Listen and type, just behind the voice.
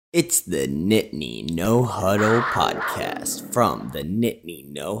It's the Nittany No Huddle podcast from the Nittany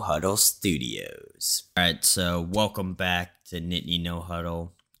No Huddle studios. All right, so welcome back to Nittany No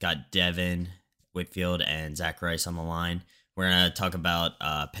Huddle. Got Devin, Whitfield, and Zach Rice on the line. We're going to talk about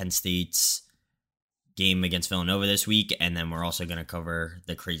Penn State's game against Villanova this week, and then we're also going to cover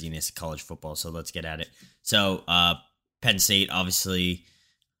the craziness of college football, so let's get at it. So Penn State obviously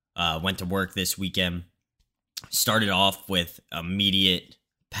went to work this weekend, started off with immediate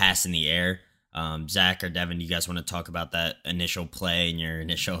pass in the air. Zach or Devin, do you guys want to talk about that initial play and your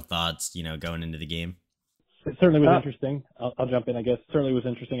initial thoughts, going into the game? It certainly was interesting. I'll jump in, I guess. It certainly was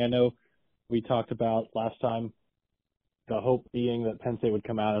interesting. I know we talked about last time the hope being that Penn State would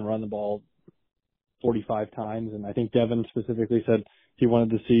come out and run the ball 45 times, and I think Devin specifically said he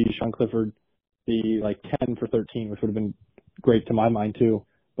wanted to see Sean Clifford be like 10 for 13, which would have been great to my mind too.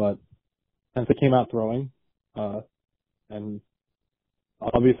 But Penn State came out throwing, and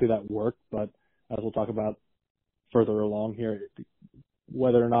obviously that worked, but as we'll talk about further along here,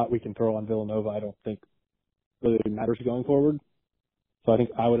 whether or not we can throw on Villanova, I don't think really matters going forward. So I think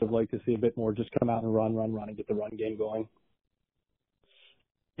I would have liked to see a bit more just come out and run and get the run game going.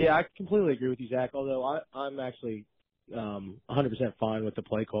 Yeah, I completely agree with you, Zach, although I'm actually 100% fine with the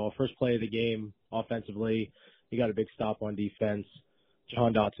play call. First play of the game, offensively, you got a big stop on defense.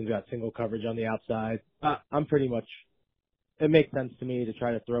 Jahan Dotson's got single coverage on the outside. I'm pretty much – it makes sense to me to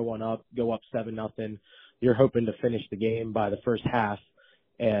try to throw one up, go up 7-0. You're hoping to finish the game by the first half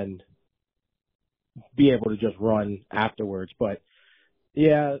and be able to just run afterwards. But,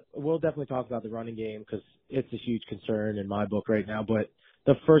 yeah, we'll definitely talk about the running game because it's a huge concern in my book right now. But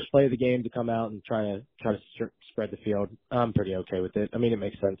the first play of the game to come out and try to spread the field, I'm pretty okay with it. I mean, it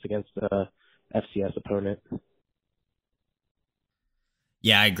makes sense against a FCS opponent.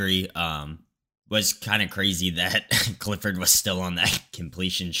 Yeah, I agree. Was kind of crazy that Clifford was still on that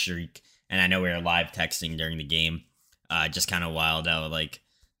completion streak. And I know we were live texting during the game. Just kind of wild how like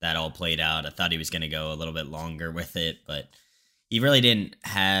that all played out. I thought he was going to go a little bit longer with it, but he really didn't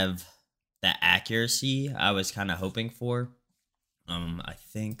have that accuracy I was kind of hoping for. I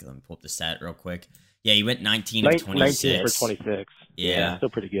think, let me pull up the stat real quick. Yeah, he went 19 of 26. 19 for 26. Yeah. Still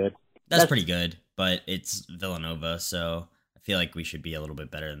pretty good. That's pretty good, but it's Villanova, so I feel like we should be a little bit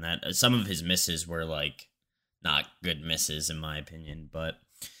better than that. Some of his misses were like not good misses in my opinion, but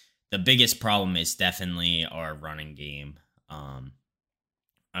the biggest problem is definitely our running game.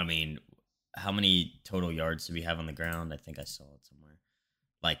 I mean, how many total yards do we have on the ground? I think I saw it somewhere.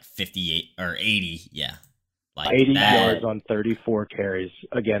 Like 58 or 80, yeah. Like 80 yards on 34 carries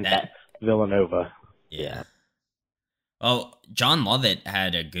against Villanova. Yeah. Oh, John Lovett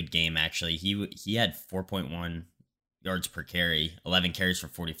had a good game actually. He had 4.1 yards per carry, 11 carries for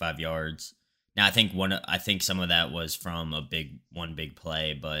 45 yards. Now I think some of that was from one big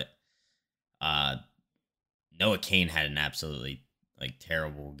play, but Noah Kane had an absolutely like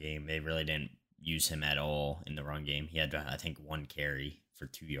terrible game. They really didn't use him at all in the run game. He had I think one carry for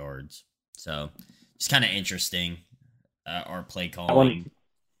 2 yards. So it's kind of interesting. Our play calling.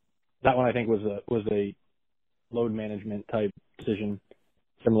 That one I think was a load management type decision,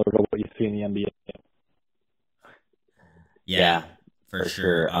 similar to what you see in the NBA. Yeah, for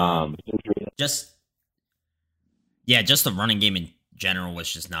sure. Just the running game in general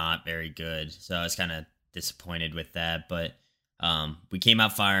was just not very good. So I was kind of disappointed with that. But we came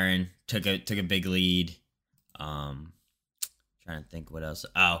out firing, took a big lead. Trying to think what else.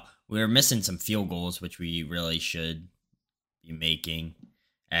 Oh, we were missing some field goals, which we really should be making.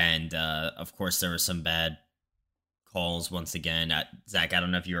 And of course, there were some bad calls once again. Zach, I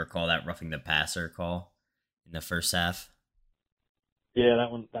don't know if you recall that roughing the passer call in the first half. Yeah,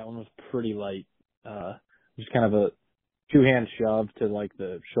 that one was pretty light. Just kind of a 2-hand shove to like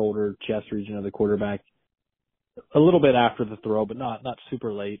the shoulder, chest region of the quarterback. A little bit after the throw, but not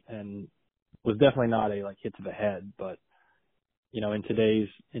super late, and was definitely not a like hit to the head. But in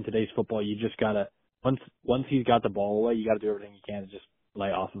today's football, you just gotta once he's got the ball away, you gotta do everything you can to just lay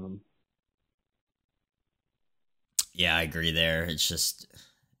off of him. Yeah, I agree there. It's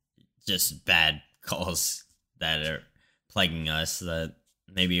just bad calls that are plaguing us, that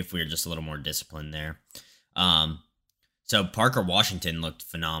maybe if we were just a little more disciplined there. So Parker Washington looked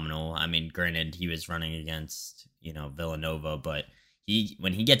phenomenal. I mean, granted, he was running against, Villanova, but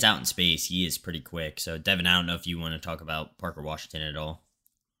when he gets out in space, he is pretty quick. So Devin, I don't know if you want to talk about Parker Washington at all.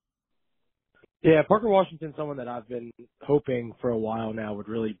 Yeah, Parker Washington's someone that I've been hoping for a while now would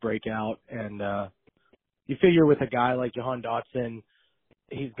really break out. And you figure with a guy like Jahan Dotson,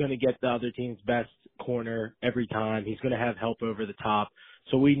 he's going to get the other team's best corner every time. He's going to have help over the top.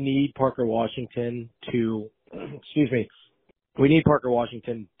 So we need Parker Washington to, we need Parker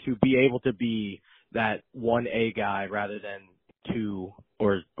Washington to be able to be that 1A guy rather than 2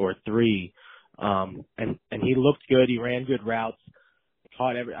 or 3. And he looked good. He ran good routes.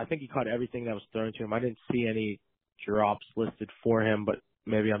 I think he caught everything that was thrown to him. I didn't see any drops listed for him, but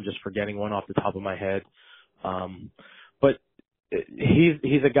maybe I'm just forgetting one off the top of my head. But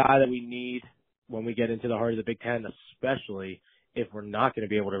he's a guy that we need when we get into the heart of the Big Ten, especially if we're not going to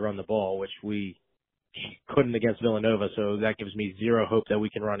be able to run the ball, which we couldn't against Villanova. So that gives me zero hope that we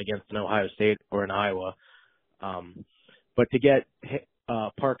can run against an Ohio State or an Iowa. But to get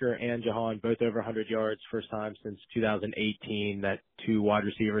Parker and Jahan both over 100 yards, first time since 2018 that 2 wide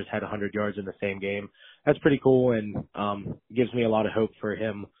receivers had 100 yards in the same game. That's pretty cool, and gives me a lot of hope for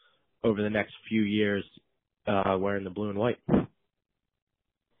him over the next few years wearing the blue and white.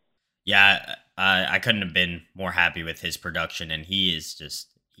 Yeah, I couldn't have been more happy with his production, and he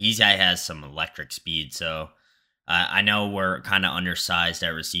has some electric speed. So I know we're kind of undersized at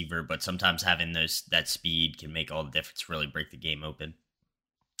receiver, but sometimes having that speed can make all the difference, really break the game open.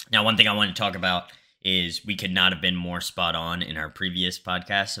 Now, one thing I want to talk about is we could not have been more spot on in our previous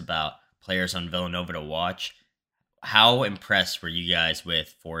podcast about players on Villanova to watch. How impressed were you guys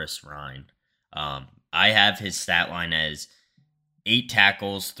with Forrest Rhyne? I have his stat line as 8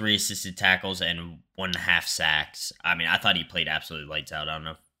 tackles, 3 assisted tackles, and 1.5 sacks. I mean, I thought he played absolutely lights out. I don't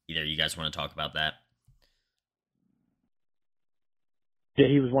know if either of you guys want to talk about that. Yeah,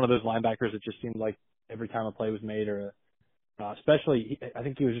 he was one of those linebackers that just seemed like every time a play was made, or especially, I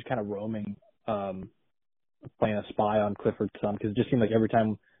think he was just kind of roaming, playing a spy on Clifford's son, because it just seemed like every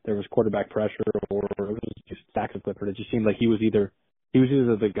time there was quarterback pressure or it was just sacks of Clifford, it just seemed like he was either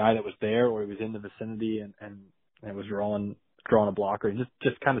the guy that was there or he was in the vicinity and was drawing a blocker. It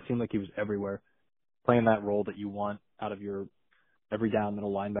just kind of seemed like he was everywhere, playing that role that you want out of your every down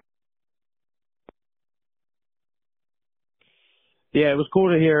middle linebacker. Yeah, it was cool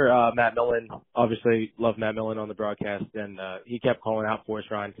to hear Matt Millen. Obviously, love Matt Millen on the broadcast, and he kept calling out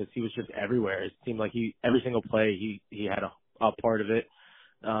Forrest Rhyne because he was just everywhere. It seemed like every single play he had a part of it.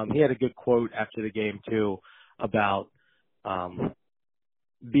 He had a good quote after the game too about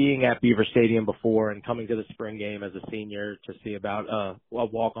being at Beaver Stadium before and coming to the spring game as a senior to see about a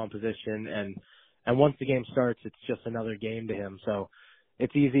walk-on position, and once the game starts, it's just another game to him. So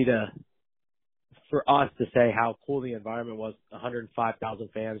it's easy for us to say how cool the environment was. 105,000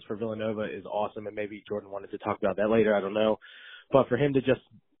 fans for Villanova is awesome, and maybe Jordan wanted to talk about that later, I don't know. But for him to just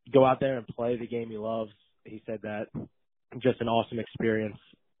go out there and play the game he loves, he said that, just an awesome experience.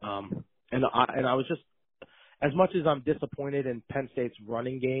 And I was just, as much as I'm disappointed in Penn State's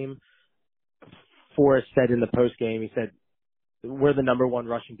running game, Forrest said in the post game, he said, we're the number 1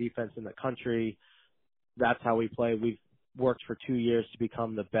 rushing defense in the country. That's how we play. We've worked for 2 years to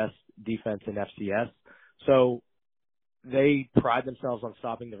become the best defense in FCS. So they pride themselves on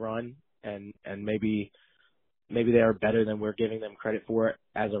stopping the run, and maybe they are better than we're giving them credit for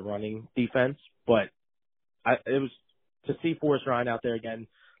as a running defense. But it was to see Forrest Rhyne out there again,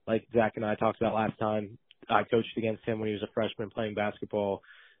 like Zach and I talked about last time. I coached against him when he was a freshman playing basketball,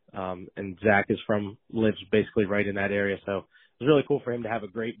 and Zach lives basically right in that area. So it was really cool for him to have a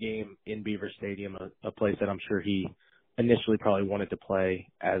great game in Beaver Stadium, a place that I'm sure he initially probably wanted to play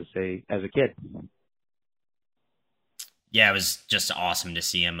as a kid. Yeah, it was just awesome to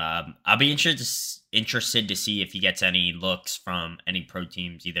see him. I'll be interested to see if he gets any looks from any pro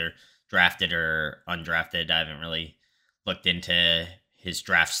teams, either drafted or undrafted. I haven't really looked into his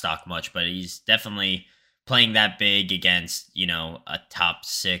draft stock much, but he's definitely playing that big against, a top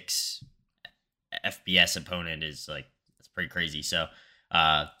 6 FBS opponent is it's pretty crazy. So,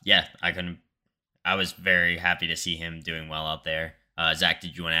 yeah, I was very happy to see him doing well out there. Zach,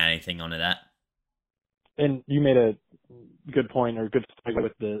 did you want to add anything onto that? And you made a good point, or good segue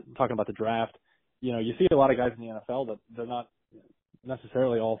with talking about the draft. You see a lot of guys in the NFL that they're not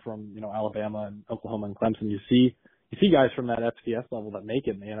necessarily all from, Alabama and Oklahoma and Clemson. You see guys from that FCS level that make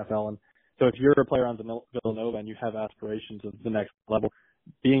it in the NFL. And so if you're a player on Villanova and you have aspirations of the next level,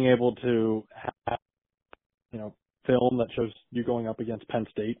 being able to have, film that shows you going up against Penn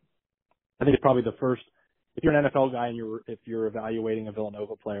State, I think it's probably the first. If you're an NFL guy and if you're evaluating a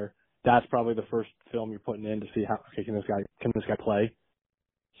Villanova player, that's probably the first film you're putting in to see how can this guy play.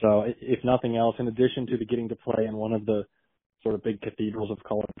 So if nothing else, in addition to getting to play in one of the sort of big cathedrals of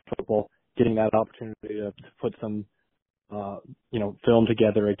college football, getting that opportunity to put some film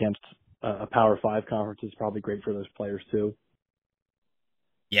together against a Power 5 conference is probably great for those players too.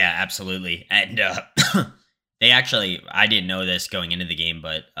 Yeah, absolutely. And they actually, I didn't know this going into the game,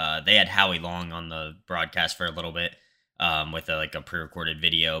 but they had Howie Long on the broadcast for a little bit with a pre-recorded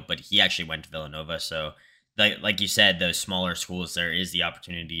video, but he actually went to Villanova. So like you said, those smaller schools, there is the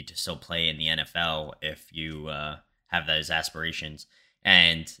opportunity to still play in the NFL if you have those aspirations.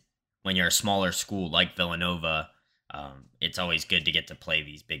 And when you're a smaller school like Villanova, it's always good to get to play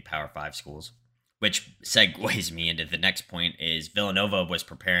these big Power 5 schools. Which segues me into the next point is Villanova was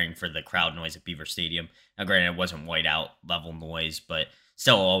preparing for the crowd noise at Beaver Stadium. Now, granted, it wasn't whiteout level noise, but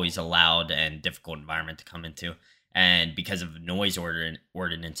still always a loud and difficult environment to come into. And because of noise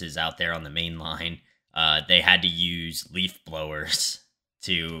ordinances out there on the main line, they had to use leaf blowers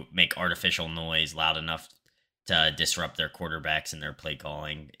to make artificial noise loud enough to disrupt their quarterbacks and their play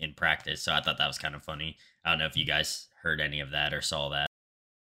calling in practice. So I thought that was kind of funny. I don't know if you guys heard any of that or saw that.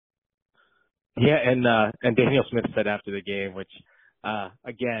 Yeah, and Daniel Smith said after the game, which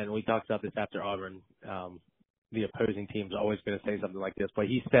again, we talked about this after Auburn. The opposing team's always going to say something like this, but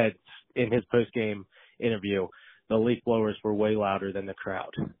he said in his post-game interview, the leaf blowers were way louder than the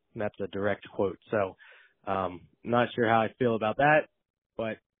crowd. And that's a direct quote. So, not sure how I feel about that,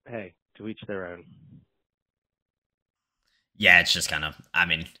 but hey, to each their own. Yeah, it's just kind of, I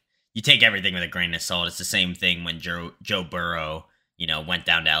mean, you take everything with a grain of salt. It's the same thing when Joe Burrow, went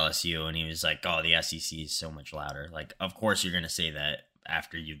down to LSU and he was like, oh, the SEC is so much louder. Like, of course you're going to say that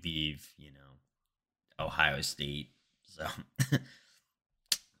after you leave, Ohio State. So,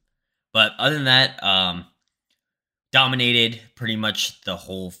 but other than that, dominated pretty much the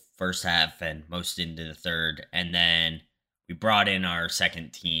whole first half and most into the third. And then we brought in our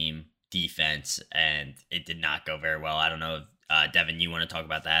second team defense and it did not go very well. I don't know if, Deven, you want to talk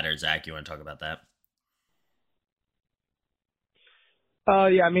about that, or Zach, you want to talk about that?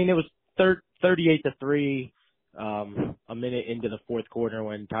 Yeah, I mean, it was 38-3, a minute into the fourth quarter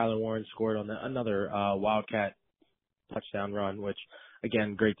when Tyler Warren scored on another Wildcat touchdown run, which,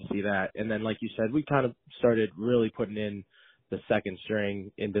 again, great to see that. And then, like you said, we kind of started really putting in the second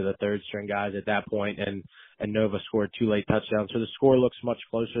string into the third string guys at that point, and Nova scored 2 late touchdowns. So the score looks much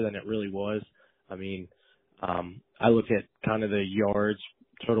closer than it really was. I mean, I look at kind of the yards,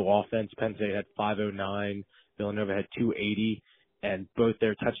 total offense. Penn State had 509, Villanova had 280. And both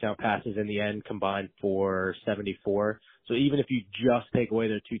their touchdown passes in the end combined for 74. So even if you just take away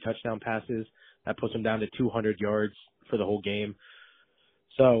their 2 touchdown passes, that puts them down to 200 yards for the whole game.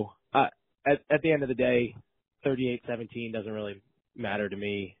 So at the end of the day, 38-17 doesn't really matter to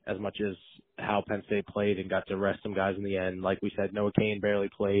me as much as how Penn State played and got to rest some guys in the end. Like we said, Noah Cain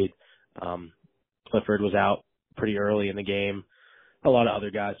barely played. Clifford was out pretty early in the game. A lot of other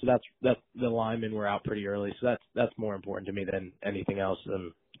guys. So that's the linemen were out pretty early. So that's more important to me than anything else.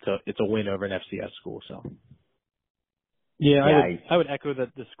 And so it's a win over an FCS school. So yeah, I would echo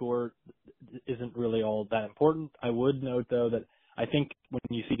that the score isn't really all that important. I would note though that I think when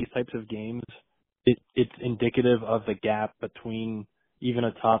you see these types of games, it's indicative of the gap between even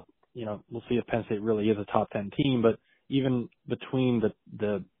a top. We'll see if Penn State really is a top 10 team, but even between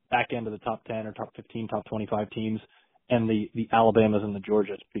the back end of the top 10 or top 15, top 25 teams. And the Alabamas and the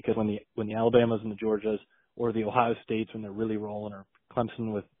Georgias, because when the Alabamas and the Georgias, or the Ohio States when they're really rolling, or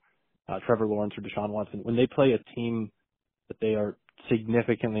Clemson with Trevor Lawrence or Deshaun Watson, when they play a team that they are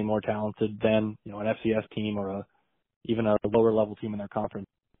significantly more talented than an FCS team or even a lower level team in their conference.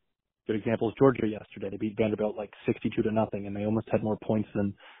 Good example is Georgia yesterday. They beat Vanderbilt like 62-0, and they almost had more points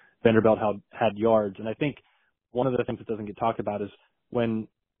than Vanderbilt had yards. And I think one of the things that doesn't get talked about is when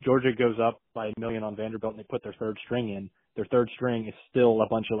Georgia goes up by 1 million on Vanderbilt and they put their third string in. Their third string is still a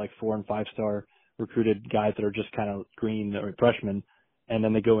bunch of like 4- and 5-star recruited guys that are just kind of green or freshmen. And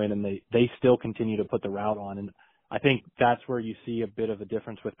then they go in and they still continue to put the route on. And I think that's where you see a bit of a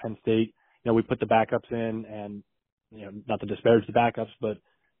difference with Penn State. We put the backups in and, not to disparage the backups, but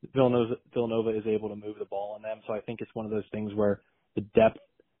Villanova is able to move the ball on them. So I think it's one of those things where the depth,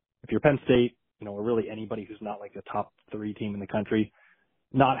 if you're Penn State, or really anybody who's not like the top 3 team in the country,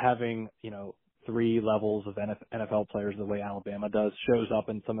 not having, 3 levels of NFL players the way Alabama does shows up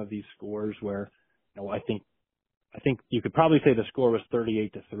in some of these scores where, I think you could probably say the score was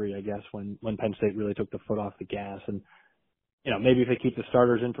 38-3, I guess, when Penn State really took the foot off the gas. And, maybe if they keep the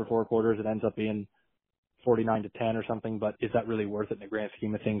starters in for 4 quarters, it ends up being 49-10 or something. But is that really worth it in the grand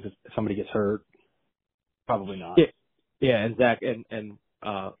scheme of things if somebody gets hurt? Probably not. Yeah, and Zach and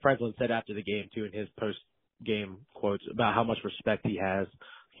Franklin said after the game too in his post-game quotes about how much respect he has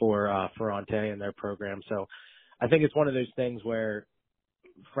for Ferrante and their program. So I think it's one of those things where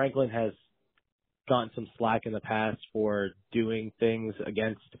Franklin has gotten some slack in the past for doing things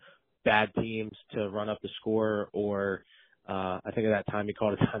against bad teams to run up the score, or I think at that time he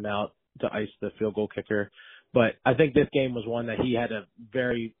called a timeout to ice the field goal kicker. But I think this game was one that he had a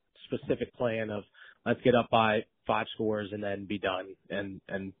very specific plan of let's get up by 5 scores and then be done. And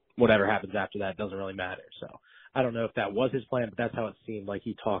whatever happens after that doesn't really matter. So I don't know if that was his plan, but that's how it seemed like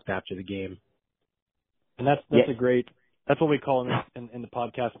he talked after the game. And that's that's what we call in the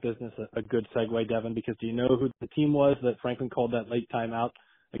podcast business a good segue, Devin, because do you know who the team was that Franklin called that late timeout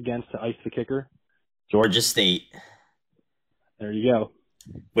against to ice the kicker? Georgia State. There you go.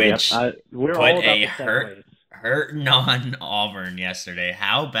 Which we're put all about a the segues. hurting on Auburn yesterday.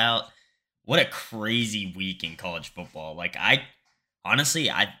 How about what a crazy week in college football? Like I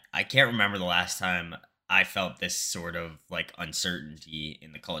can't remember the last time I felt this sort of like uncertainty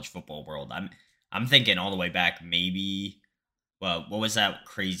in the college football world. I'm thinking all the way back, maybe. Well, what was that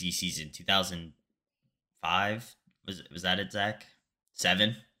crazy season? 2005 was that it, Zach?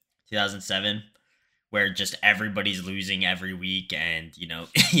 2007, where just everybody's losing every week, and you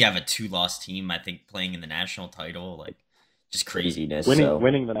have a 2-loss team, I think, playing in the national title, like just craziness.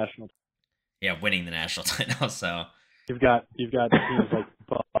 Winning the national. Yeah, winning the national title. So you've got teams like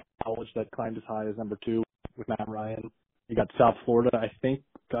College that climbed as high as number 2 with Matt Ryan. You got South Florida, I think,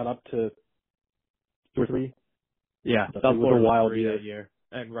 got up to 2 or 3. Yeah, South Florida was wild year,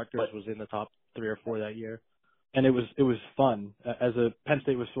 and Rutgers was in the top 3 or 4 that year. And it was fun. As a Penn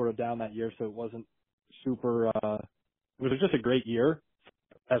State was sort of down that year, so it wasn't super. It was just a great year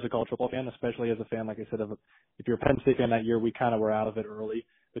as a college football fan, especially as a fan, like I said, if you're a Penn State fan that year, we kind of were out of it early.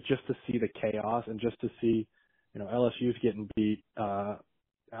 But just to see the chaos and just to see, LSU's getting beat.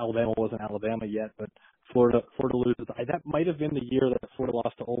 Alabama wasn't Alabama yet, but Florida loses. That might have been the year that Florida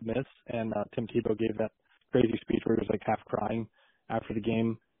lost to Ole Miss, and Tim Tebow gave that crazy speech where he was like half crying after the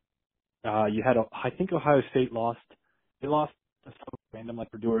game. You had, I think Ohio State lost. They lost to some random like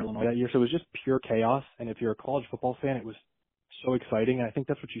Purdue or Illinois that year, so it was just pure chaos. And if you're a college football fan, it was so exciting. And I think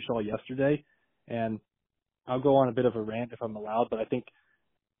that's what you saw yesterday. And I'll go on a bit of a rant if I'm allowed, but I think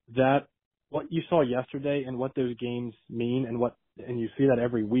that what you saw yesterday and what those games mean and you see that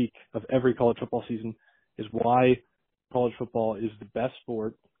every week of every college football season is why college football is the best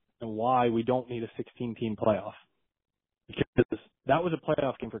sport and why we don't need a 16-team playoff. Because that was a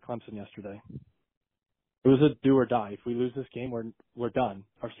playoff game for Clemson yesterday. It was a do or die. If we lose this game, we're done.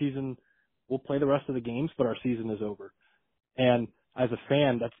 Our season, we'll play the rest of the games, but our season is over. And as a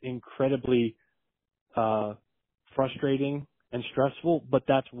fan, that's incredibly frustrating and stressful, but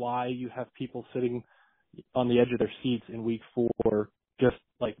that's why you have people sitting on the edge of their seats in week 4, just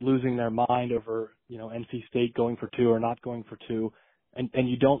like losing their mind over, NC State going for 2 or not going for 2. And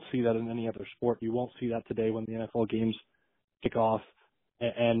you don't see that in any other sport. You won't see that today when the NFL games kick off.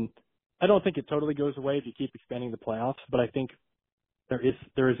 And I don't think it totally goes away if you keep expanding the playoffs, but I think there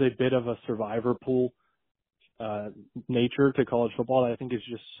is a bit of a survivor pool nature to college football that I think is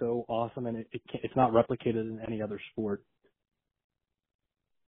just so awesome, and it's not replicated in any other sport.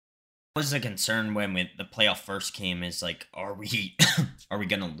 What was the concern when the playoff first came is like, are we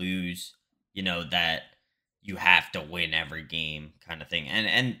going to lose, that you have to win every game kind of thing.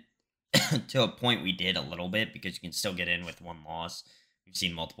 And to a point we did a little bit because you can still get in with 1 loss. We've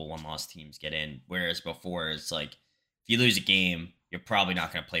seen multiple 1-loss teams get in, whereas before it's like if you lose a game, you're probably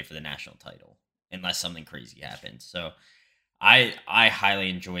not going to play for the national title unless something crazy happens. So I highly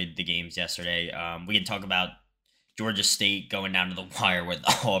enjoyed the games yesterday. We can talk about Georgia State going down to the wire with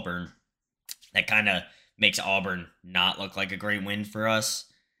Auburn. That kind of makes Auburn not look like a great win for us.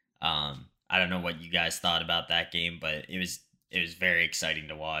 I don't know what you guys thought about that game, but it was very exciting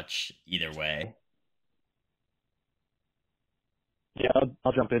to watch either way. Yeah,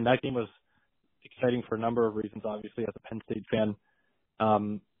 I'll jump in. That game was exciting for a number of reasons, obviously, as a Penn State fan.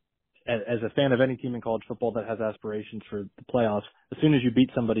 As a fan of any team in college football that has aspirations for the playoffs, as soon as you beat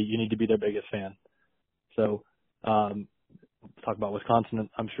somebody, you need to be their biggest fan. So, talk about Wisconsin,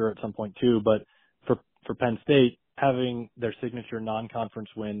 I'm sure, at some point too, but for Penn State, having their signature non-conference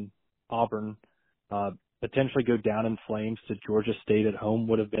win, Auburn, potentially go down in flames to Georgia State at home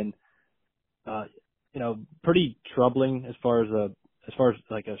would have been, pretty troubling as far as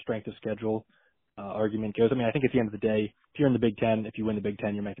like a strength of schedule argument goes. I mean, I think at the end of the day, if you're in the Big Ten, if you win the Big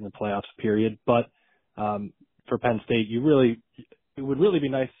Ten, you're making the playoffs, period. But for Penn State, it would really be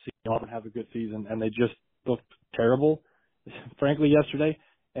nice to see Auburn have a good season, and they just looked terrible, frankly, yesterday.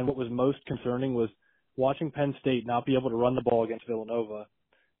 And what was most concerning was watching Penn State not be able to run the ball against Villanova,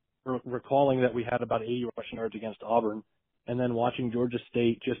 recalling that we had about 80 rushing yards against Auburn, and then watching Georgia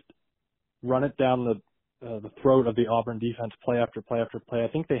State just run it down the throat of the Auburn defense play after play after play. I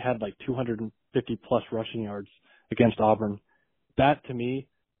think they had like 250 plus rushing yards against Auburn. That, to me,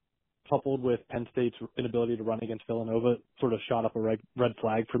 coupled with Penn State's inability to run against Villanova, sort of shot up a red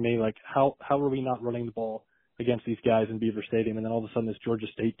flag for me. Like, how are we not running the ball against these guys in Beaver Stadium? And then all of a sudden this Georgia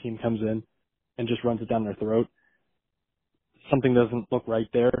State team comes in and just runs it down their throat. something doesn't look right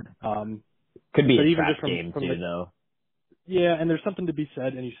there. Could be but a even trap just from game too, though. Yeah, and there's something to be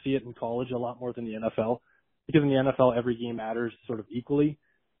said, and you see it in college a lot more than the NFL, because in the NFL every game matters sort of equally.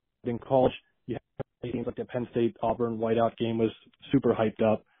 But in college, you have games like the Penn State Auburn whiteout game was super hyped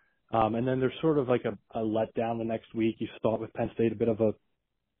up, and then there's sort of like a letdown the next week. You saw it with Penn State, a bit of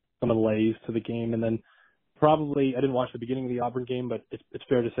some malaise to the game, and then probably I didn't watch the beginning of the Auburn game, but it's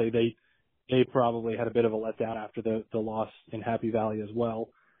fair to say they probably had a bit of a letdown after the loss in Happy Valley as well.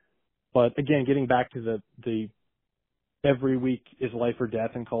 But again, getting back to the every week is life or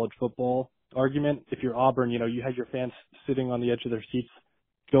death in college football argument. If you're Auburn, you had your fans sitting on the edge of their seats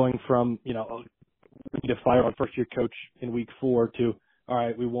going from, we need to fire our first year coach in week 4 to, all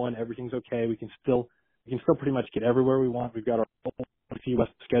right, we won, everything's okay. We can still pretty much get everywhere we want. We've got our whole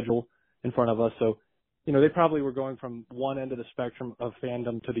West schedule in front of us. So, they probably were going from one end of the spectrum of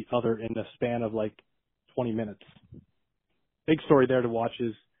fandom to the other in the span of like 20 minutes. Big story there to watch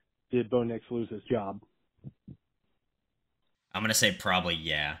is, did Bo Nix lose his job? I'm going to say probably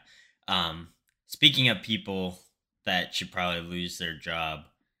yeah. Speaking of people that should probably lose their job,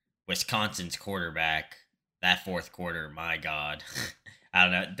 Wisconsin's quarterback, that fourth quarter, my God. I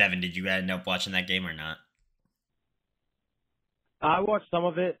don't know. Devin, did you end up watching that game or not? I watched some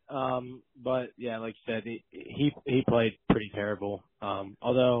of it, but yeah, like you said, he played pretty terrible.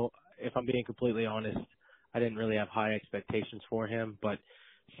 Although, if I'm being completely honest, I didn't really have high expectations for him, but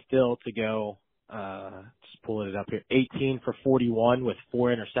still to go, just pulling it up here, 18 for 41 with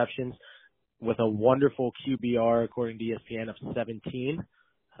 4 interceptions, with a wonderful QBR according to ESPN of 17.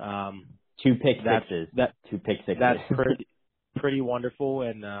 2 pick sixes. 2 pick sixes. That's pretty wonderful,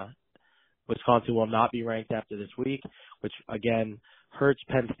 and Wisconsin will not be ranked after this week, which again hurts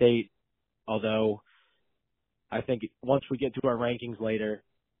Penn State. Although I think once we get to our rankings later,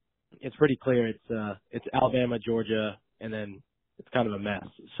 it's pretty clear it's Alabama, Georgia, and then it's kind of a mess.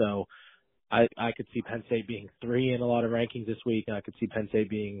 So I could see Penn State being 3 in a lot of rankings this week, and I could see Penn State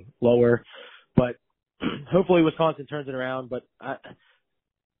being lower. But hopefully Wisconsin turns it around. But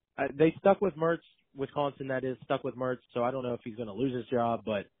they stuck with Mertz. Wisconsin, that is, stuck with Mertz. So I don't know if he's going to lose his job,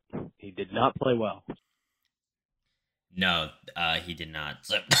 but he did not play well. No, he did not.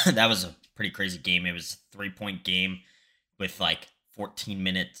 So that was a pretty crazy game. It was a 3-point game with like 14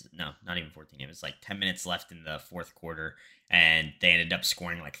 minutes. No, not even 14. It was like 10 minutes left in the fourth quarter, and they ended up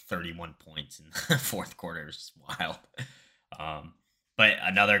scoring like 31 points in the fourth quarter. It was just wild. But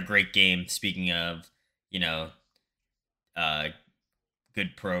another great game. Speaking of,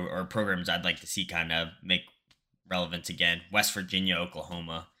 good programs I'd like to see kind of make relevance again. West Virginia,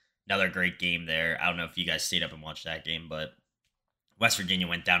 Oklahoma. Another great game there. I don't know if you guys stayed up and watched that game, but West Virginia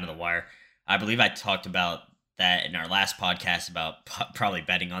went down to the wire. I believe I talked about that in our last podcast about probably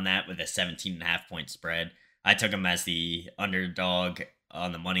betting on that with a 17.5-point spread. I took them as the underdog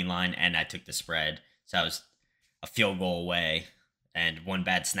on the money line, and I took the spread. So I was a field goal away and one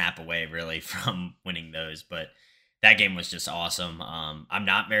bad snap away, really, from winning those. But that game was just awesome. I'm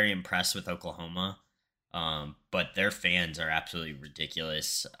not very impressed with Oklahoma, but their fans are absolutely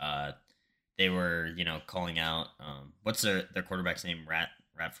ridiculous. They were, calling out, what's their quarterback's name?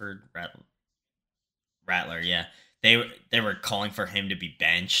 Rattler, yeah. They were calling for him to be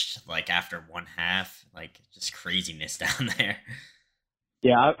benched, like, after one half. Like, just craziness down there.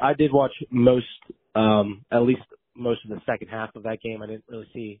 Yeah, I did watch at least most of the second half of that game. I didn't really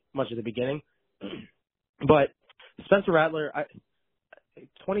see much of the beginning. But Spencer Rattler,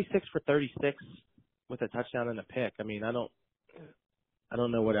 26 for 36 with a touchdown and a pick. I mean, I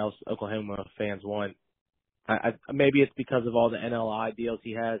don't know what else Oklahoma fans want. Maybe it's because of all the NLI deals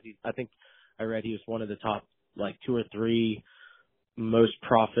he has. I think I read he was one of the top, like, 2 or 3 most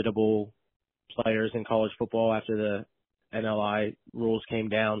profitable players in college football after the NLI rules came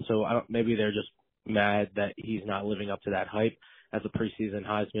down. So maybe they're just mad that he's not living up to that hype as a preseason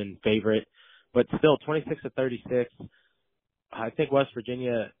Heisman favorite. But still, 26 to 36. I think West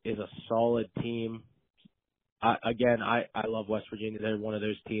Virginia is a solid team. I love West Virginia. They're one of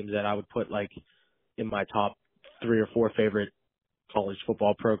those teams that I would put like in my top 3 or 4 favorite college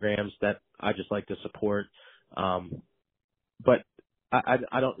football programs that I just like to support. But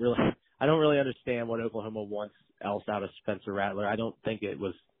I don't really understand what Oklahoma wants else out of Spencer Rattler. I don't think it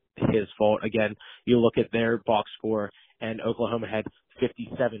was his fault. Again, you look at their box score, and Oklahoma had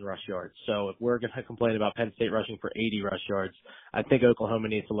 57 rush yards. So if we're going to complain about Penn State rushing for 80 rush yards, I think Oklahoma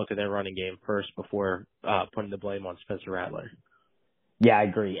needs to look at their running game first before putting the blame on Spencer Rattler. Yeah, I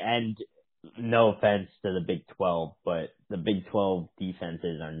agree. And no offense to the Big 12, but the Big 12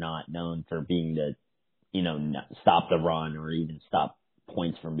 defenses are not known for being the, stop the run or even stop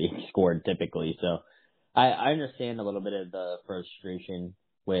points from being scored typically. So I understand a little bit of the frustration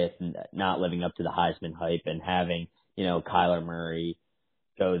with not living up to the Heisman hype and having, Kyler Murray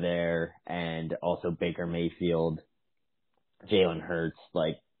go there and also Baker Mayfield, Jalen Hurts.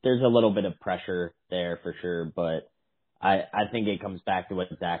 Like, there's a little bit of pressure there for sure, but I think it comes back to what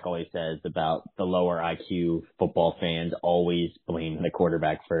Zach always says about the lower IQ football fans always blame the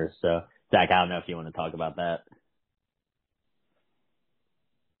quarterback first. So, Zach, I don't know if you want to talk about that.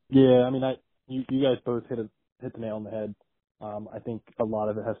 Yeah, I mean, you guys both hit the nail on the head. I think a lot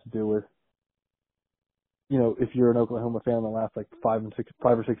of it has to do with, if you're an Oklahoma fan in the last like 5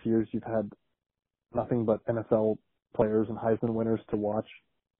 or 6 years, you've had nothing but NFL players and Heisman winners to watch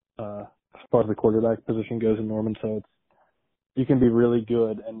as far as the quarterback position goes in Norman. So you can be really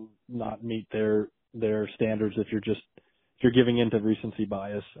good and not meet their standards if you're giving in to recency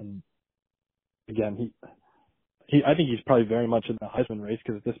bias. And again, I think he's probably very much in the Heisman race,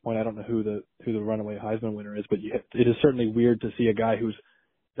 because at this point I don't know who the runaway Heisman winner is, but it is certainly weird to see a guy who's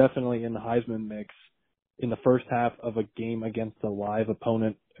definitely in the Heisman mix in the first half of a game against a live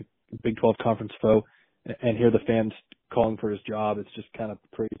opponent, a Big 12 conference foe, and hear the fans calling for his job. It's just kind of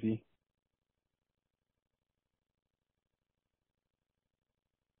crazy.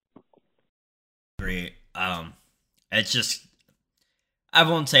 Agree. It's just, I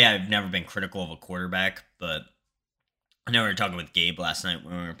won't say I've never been critical of a quarterback, but I know we were talking with Gabe last night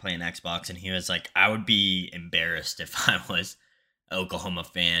when we were playing Xbox, and he was like, I would be embarrassed if I was an Oklahoma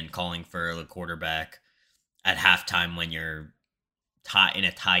fan calling for the quarterback at halftime when you're in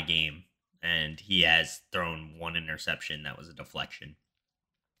a tie game, and he has thrown one interception that was a deflection.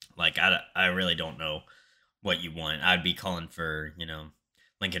 Like, I really don't know what you want. I'd be calling for,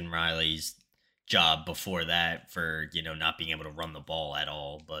 Lincoln Riley's job before that for, not being able to run the ball at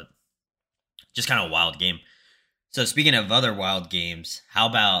all, but just kind of a wild game. So speaking of other wild games, how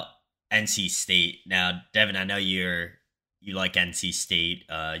about NC State? Now, Devin, I know you like NC State.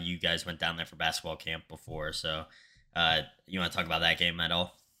 You guys went down there for basketball camp before, so you want to talk about that game at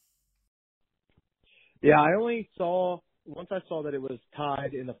all? Yeah, once I saw that it was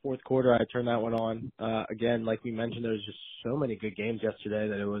tied in the fourth quarter, I turned that one on. Again, like we mentioned, there was just so many good games yesterday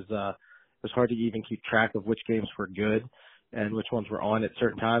that it was hard to even keep track of which games were good and which ones were on at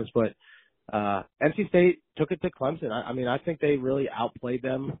certain times. But NC State took it to Clemson. I think they really outplayed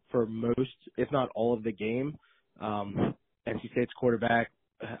them for most, if not all, of the game. NC State's quarterback,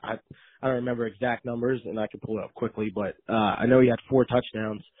 I don't remember exact numbers, and I can pull it up quickly, but I know he had 4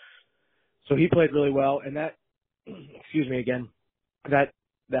 touchdowns. So he played really well, and that, excuse me again, that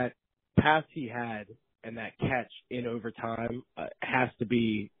pass he had and that catch in overtime has to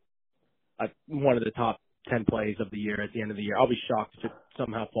be one of the top 10 plays of the year at the end of the year. I'll be shocked if it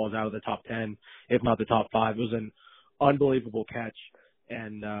somehow falls out of the top 10, if not the top 5. It was an unbelievable catch,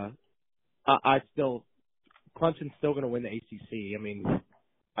 and Clemson's still going to win the ACC. I mean,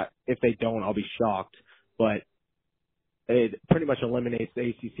 if they don't, I'll be shocked, but it pretty much eliminates the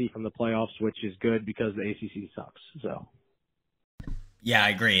ACC from the playoffs, which is good because the ACC sucks. So, yeah, I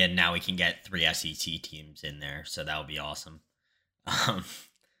agree. And now we can get 3 SEC teams in there, so that would be awesome.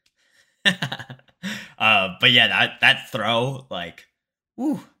 But yeah, that throw, like,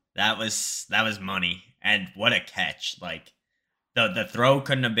 whew, that was money, and what a catch! Like, the throw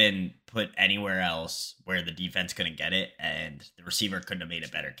couldn't have been put anywhere else where the defense couldn't get it, and the receiver couldn't have made a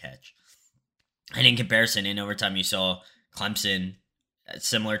better catch. And in comparison, in overtime, you saw Clemson, a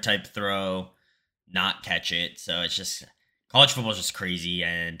similar type throw, not catch it. So it's just, college football is just crazy,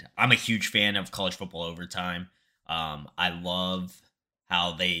 and I'm a huge fan of college football overtime. I love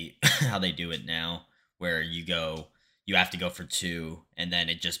how they do it now, where you have to go for 2, and then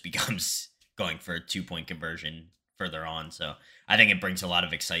it just becomes going for a 2-point conversion further on. So I think it brings a lot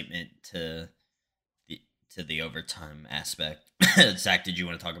of excitement to the overtime aspect. Zach, did you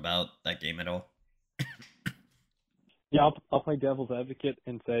want to talk about that game at all? Yeah, I'll play devil's advocate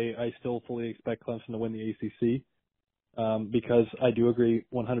and say I still fully expect Clemson to win the ACC because I do agree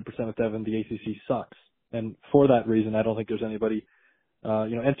 100% with Devin. The ACC sucks, and for that reason, I don't think there's anybody.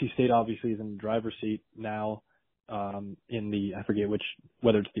 NC State obviously is in the driver's seat now in the, I forget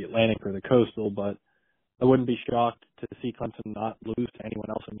whether it's the Atlantic or the Coastal, but I wouldn't be shocked to see Clemson not lose to anyone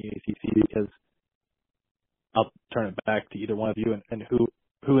else in the ACC, because I'll turn it back to either one of you and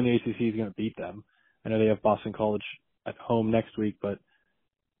who in the ACC is going to beat them. I know they have Boston College at home next week, but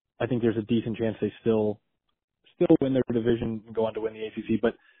I think there's a decent chance they still win their division and go on to win the ACC.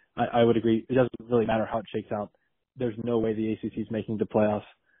 But I would agree, it doesn't really matter how it shakes out. There's no way the ACC is making the playoffs.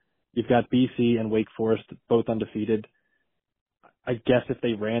 You've got BC and Wake Forest both undefeated. I guess if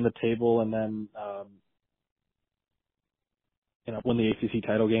they ran the table and then win the ACC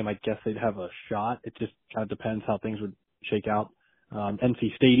title game, I guess they'd have a shot. It just kind of depends how things would shake out.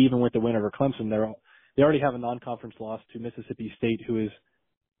 NC State, even with the win over Clemson, they already have a non-conference loss to Mississippi State, who is,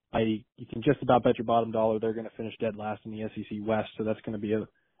 you can just about bet your bottom dollar they're going to finish dead last in the SEC West. So that's going to be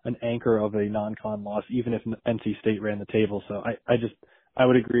an anchor of a non-con loss, even if NC State ran the table. So I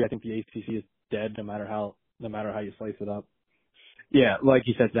would agree. I think the ACC is dead no matter how you slice it up. Yeah, like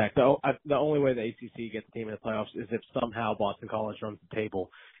you said, Zach, the only way the ACC gets a team in the playoffs is if somehow Boston College runs the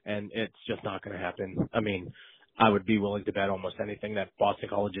table, and it's just not going to happen. I mean, I would be willing to bet almost anything that Boston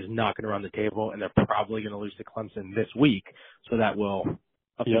College is not going to run the table, and they're probably going to lose to Clemson this week, so that will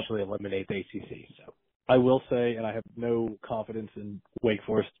officially eliminate the ACC. So I will say, and I have no confidence in Wake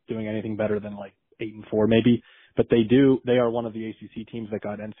Forest doing anything better than like 8-4 maybe, but they are one of the ACC teams that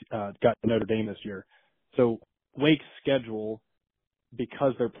got Notre Dame this year. So Wake's schedule,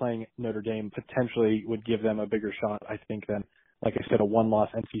 because they're playing Notre Dame, potentially would give them a bigger shot, I think, than, like I said, a one-loss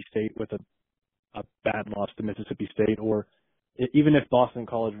NC State with a bad loss to Mississippi State, or even if Boston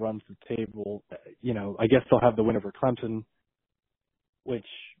College runs the table, I guess they'll have the win over Clemson, which,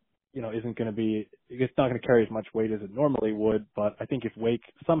 isn't going to be, it's not going to carry as much weight as it normally would, but I think if Wake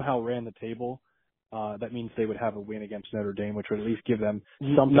somehow ran the table, that means they would have a win against Notre Dame, which would at least give them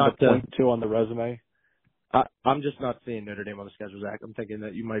something to point to on the resume. I'm just not seeing Notre Dame on the schedule, Zach. I'm thinking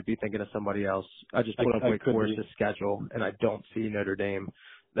that you might be thinking of somebody else. I just put up Wake Forest's schedule, and I don't see Notre Dame.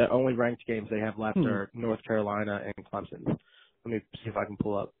 The only ranked games they have left are North Carolina and Clemson. Let me see if I can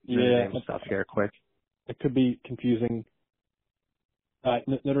pull up Notre Dame stuff here quick. It could be confusing.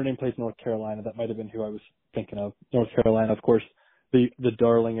 Notre Dame plays North Carolina. That might have been who I was thinking of. North Carolina, of course, the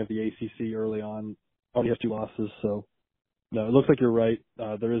darling of the ACC early on, already has 2 losses. So, no, it looks like you're right.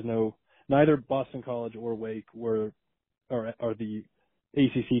 There is neither Boston College or Wake are the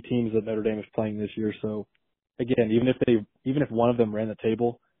ACC teams that Notre Dame is playing this year. So, again, even if one of them ran the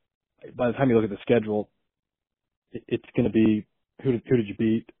table, by the time you look at the schedule, it's going to be who did you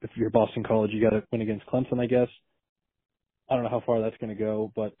beat? If you're Boston College, you got to win against Clemson, I guess. I don't know how far that's going to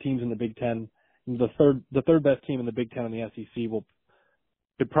go, but teams in the Big Ten, the third best team in the Big Ten in the SEC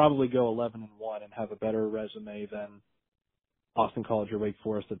could probably go 11-1 and have a better resume than Boston College or Wake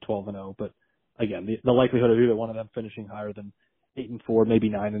Forest at 12-0. But again, the likelihood of either one of them finishing higher than 8-4, maybe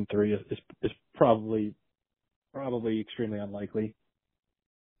 9-3 is probably extremely unlikely.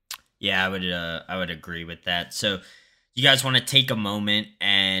 Yeah, I would agree with that. So you guys want to take a moment,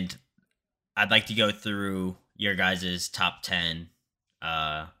 and I'd like to go through your guys' top 10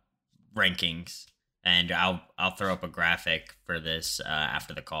 rankings, and I'll throw up a graphic for this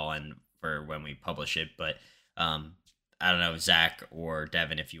after the call and for when we publish it. But I don't know, Zach or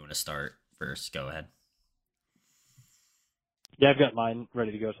Devin, if you want to start first, go ahead. Yeah, I've got mine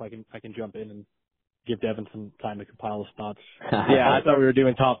ready to go, so I can jump in and give Devin some time to compile his thoughts. Yeah, I thought we were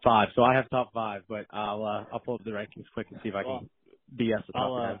doing top 5, so I have top 5, but I'll pull up the rankings quick and see if I can BS the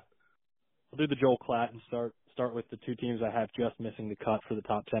top 10. I'll do the Joel Klatt and start with the 2 teams I have just missing the cut for the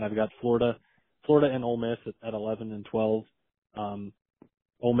top 10. I've got Florida and Ole Miss at 11 and 12.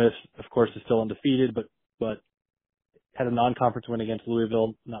 Ole Miss, of course, is still undefeated, but had a non-conference win against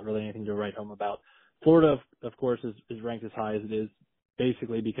Louisville. Not really anything to write home about. Florida, of course, is ranked as high as it is,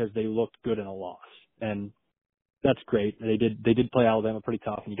 basically because they looked good in a loss, and that's great. They did play Alabama pretty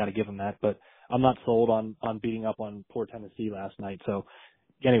tough, and you got to give them that. But I'm not sold on beating up on poor Tennessee last night. So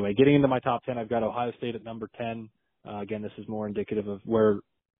anyway, getting into my top 10, I've got Ohio State at number 10. Again, this is more indicative of where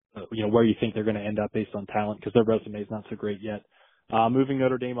you think they're going to end up based on talent, because their resume is not so great yet. Moving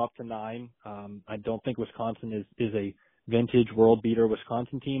Notre Dame up to 9. I don't think Wisconsin is a vintage world beater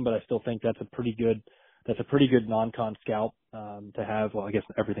Wisconsin team, but I still think that's a pretty good non-con scalp to have. Well, I guess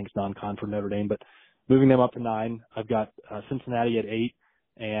everything's non-con for Notre Dame, but moving them up to 9, I've got Cincinnati at 8,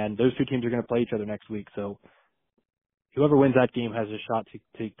 and those 2 teams are going to play each other next week. So whoever wins that game has a shot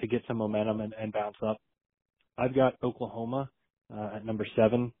to get some momentum and bounce up. I've got Oklahoma at number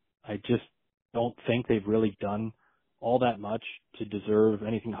 7. I just don't think they've really done all that much to deserve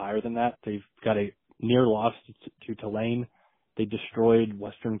anything higher than that. They've got a near loss to Tulane. They destroyed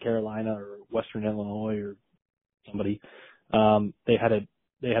Western Carolina or Western Illinois or somebody. They had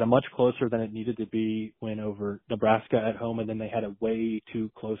a much closer than it needed to be win over Nebraska at home, and then they had a way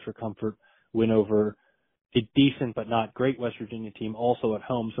too close for comfort win over a decent but not great West Virginia team also at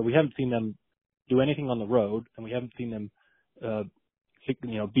home. So we haven't seen them do anything on the road, and we haven't seen them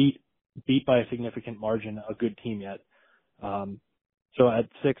beat by a significant margin a good team yet. So at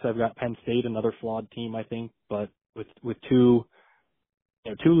 6, I've got Penn State, another flawed team, I think, but with 2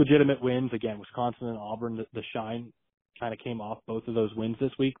 legitimate wins. Again, Wisconsin and Auburn, the shine kind of came off both of those wins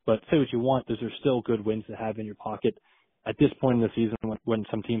this week. But say what you want, those are still good wins to have in your pocket. at this point in the season when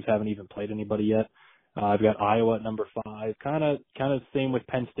some teams haven't even played anybody yet. I've got Iowa at number 5. Kind of same with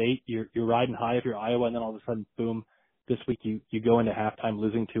Penn State. You're riding high if you're Iowa, and then all of a sudden, boom, this week you go into halftime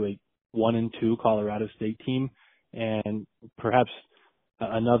losing to a 1-2 Colorado State team, and perhaps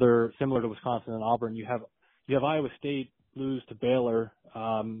another similar to Wisconsin and Auburn. You have Iowa State lose to Baylor,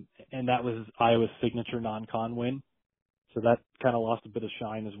 and that was Iowa's signature non-con win, so that kind of lost a bit of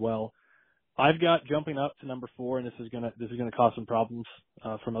shine as well. I've got jumping up to number 4, and this is gonna cause some problems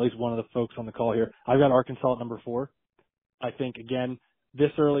from at least one of the folks on the call here. I've got Arkansas at number 4. I think again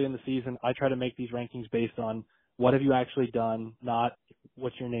this early in the season, I try to make these rankings based on what have you actually done, not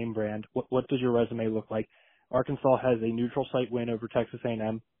what's your name brand. What does your resume look like? Arkansas has a neutral site win over Texas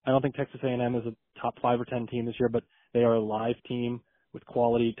A&M. I don't think Texas A&M is a top 5 or 10 team this year, but they are a live team with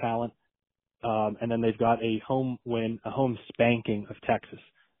quality talent. And then they've got a home win, a home spanking of Texas.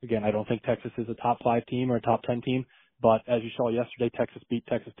 Again, I don't think Texas is a top 5 team or a top 10 team, but as you saw yesterday, Texas beat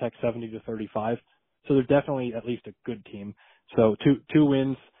Texas Tech 70-35. So they're definitely at least a good team. So two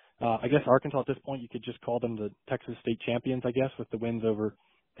wins. I guess Arkansas at this point, you could just call them the Texas State champions, I guess, with the wins over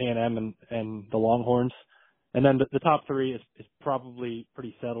A&M and the Longhorns. And then the top 3 is probably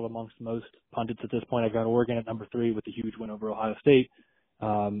pretty settled amongst most pundits at this point. I've got Oregon at number 3 with the huge win over Ohio State.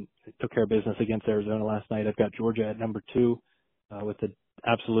 Took care of business against Arizona last night. I've got Georgia at number 2 with the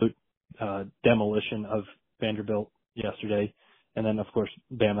absolute demolition of Vanderbilt yesterday. And then, of course,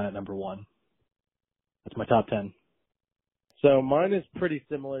 Bama at number 1. That's my top 10. So mine is pretty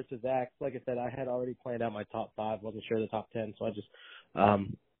similar to Zach's. Like I said, I had already planned out my top 5. Wasn't sure the top 10, so I just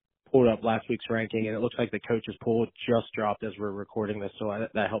pulled up last week's ranking, and it looks like the coaches poll just dropped as we're recording this, so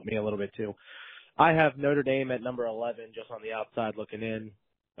that helped me a little bit too. I have Notre Dame at number 11, just on the outside looking in.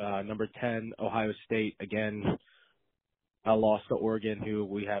 Number 10, Ohio State, again, a loss to Oregon, who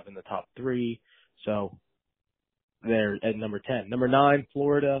we have in the top 3. So they're at number 10. Number 9,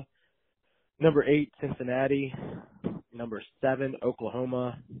 Florida. Number 8, Cincinnati. Number 7,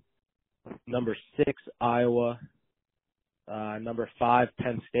 Oklahoma. Number 6, Iowa. Number 5,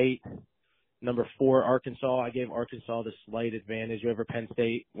 Penn State. Number 4, Arkansas. I gave Arkansas the slight advantage over Penn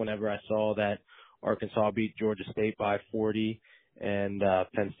State whenever I saw that Arkansas beat Georgia State by 40 and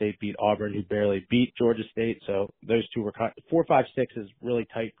Penn State beat Auburn, who barely beat Georgia State. So those two were 4, 5, 6 is really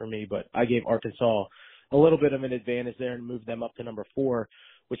tight for me, but I gave Arkansas a little bit of an advantage there and moved them up to number 4,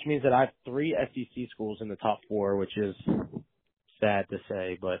 which means that I have 3 SEC schools in the top 4, which is sad to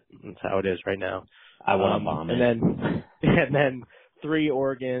say, but that's how it is right now. I want to bomb it. And then 3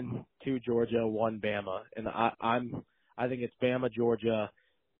 Oregon, 2 Georgia, 1 Bama, and I think it's Bama, Georgia,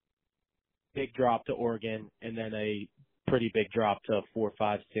 big drop to Oregon, and then a pretty big drop to 4,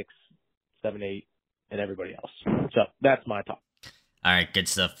 5, 6, 7, 8, and everybody else. So that's my top. All right, good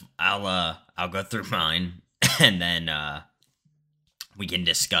stuff. I'll go through mine, and then we can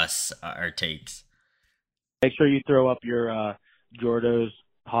discuss our takes. Make sure you throw up your Jordo's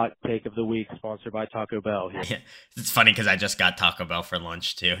hot take of the week, sponsored by Taco Bell. Here. Yeah, it's funny because I just got Taco Bell for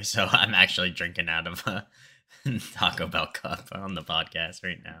lunch too, so I'm actually drinking out of a Taco Bell cup on the podcast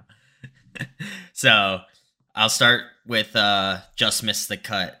right now. So I'll start with just missed the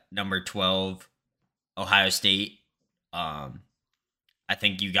cut, number 12, Ohio State. I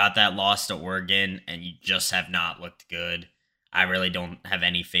think you got that loss to Oregon, and you just have not looked good. I really don't have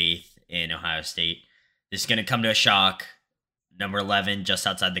any faith in Ohio State. This is going to come to a shock. Number 11, just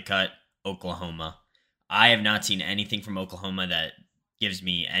outside the cut, Oklahoma. I have not seen anything from Oklahoma that gives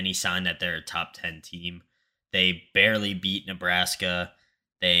me any sign that they're a top 10 team. They barely beat Nebraska.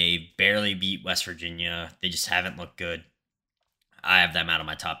 They barely beat West Virginia. They just haven't looked good. I have them out of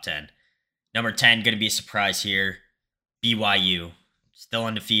my top 10. Number 10, going to be a surprise here. BYU. Still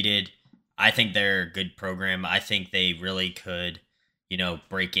undefeated. I think they're a good program. I think they really could,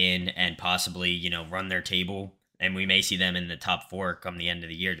 break in and possibly, run their table. And we may see them in the top 4 come the end of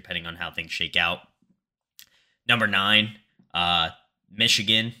the year, depending on how things shake out. Number 9,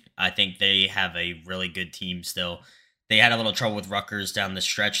 Michigan. I think they have a really good team still. They had a little trouble with Rutgers down the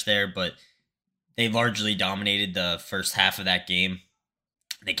stretch there, but they largely dominated the first half of that game.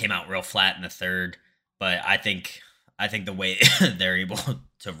 They came out real flat in the third, but I think the way they're able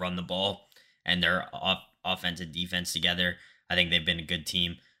to run the ball and their offense and defense together, I think they've been a good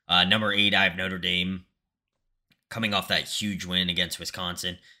team. Number 8, I have Notre Dame coming off that huge win against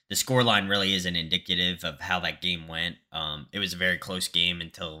Wisconsin. The scoreline really isn't indicative of how that game went. It was a very close game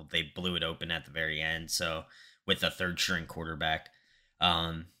until they blew it open at the very end. So with a third-string quarterback,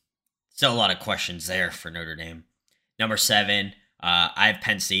 still a lot of questions there for Notre Dame. Number 7, I have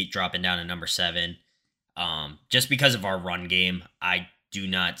Penn State dropping down to number 7. Just because of our run game, I do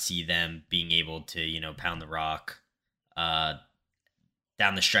not see them being able to, pound the rock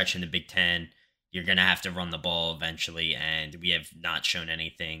down the stretch in the Big Ten, you're going to have to run the ball eventually, and we have not shown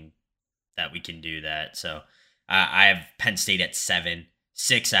anything that we can do that. So I have Penn State at 7.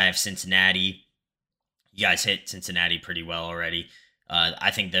 6, I have Cincinnati. You guys hit Cincinnati pretty well already.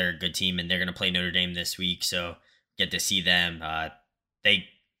 I think they're a good team, and they're going to play Notre Dame this week, so get to see them.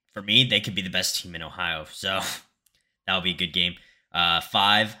 For me, they could be the best team in Ohio, so that'll be a good game. 5,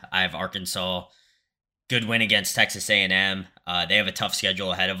 I have Arkansas. Good win against Texas A&M. They have a tough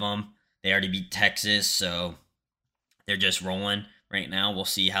schedule ahead of them. They already beat Texas, so they're just rolling right now. We'll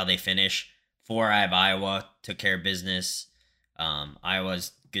see how they finish. 4, I have Iowa. Took care of business.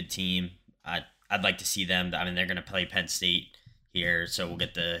 Iowa's a good team. I'd like to see them. I mean, they're going to play Penn State here, so we'll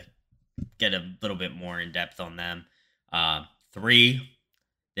get a little bit more in depth on them. 3,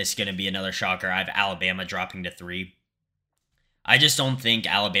 this is going to be another shocker. I have Alabama dropping to 3. I just don't think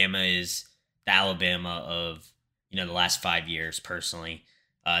Alabama is the Alabama of the last 5 years. Personally,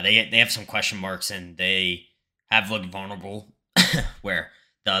 they have some question marks, and they have looked vulnerable. Where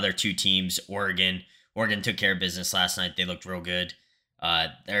the other 2 teams, Oregon took care of business last night. They looked real good.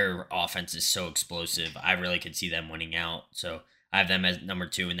 Their offense is so explosive. I really could see them winning out. So I have them as number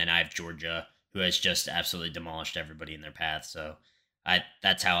 2, and then I have Georgia, who has just absolutely demolished everybody in their path. So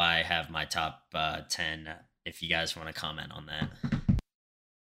that's how I have my top 10. If you guys want to comment on that.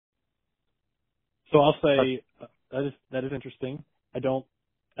 So I'll say that is interesting. I don't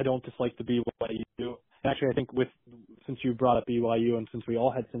dislike the BYU. Actually, I think since you brought up BYU and since we all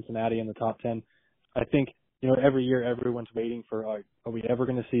had Cincinnati in the top 10, I think every year everyone's waiting for are we ever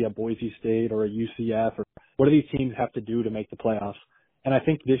going to see a Boise State or a UCF, or what do these teams have to do to make the playoffs? And I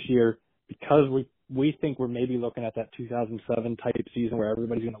think this year, because we think we're maybe looking at that 2007 type season where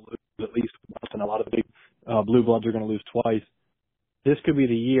everybody's going to lose at least once and a lot of the big blue bloods are going to lose twice. This could be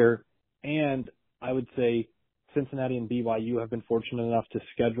the year, and I would say Cincinnati and BYU have been fortunate enough to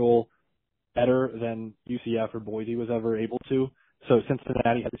schedule better than UCF or Boise was ever able to. So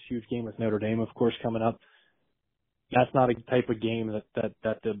Cincinnati had this huge game with Notre Dame, of course, coming up. That's not a type of game that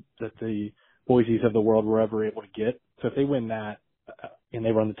the Boise's of the world were ever able to get. So if they win that and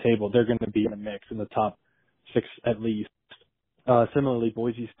they run the table, they're going to be in the mix in the top 6 at least. Similarly,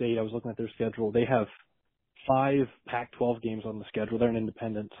 Boise State, I was looking at their schedule. They have 5 Pac-12 games on the schedule. They're an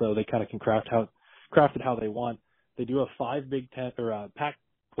independent, so they kind of can craft it how they want. They do have 5 Big Ten or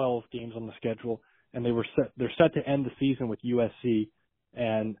Pac-12 games on the schedule, and they're set to end the season with USC,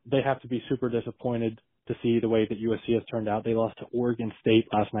 and they have to be super disappointed to see the way that USC has turned out. They lost to Oregon State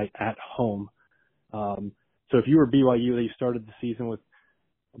last night at home. So if you were BYU, you started the season with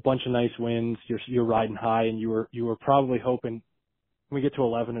a bunch of nice wins. You're riding high, and you were probably hoping we get to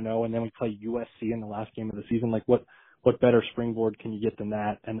 11-0, and then we play USC in the last game of the season. Like what better springboard can you get than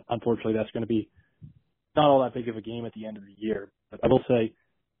that? And unfortunately, that's going to be not all that big of a game at the end of the year. But I will say,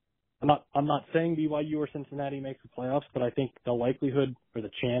 I'm not saying BYU or Cincinnati makes the playoffs, but I think the likelihood or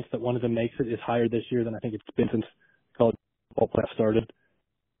the chance that one of them makes it is higher this year than I think it's been since college football playoffs started.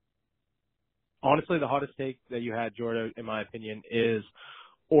 Honestly, the hottest take that you had, Jordo, in my opinion, is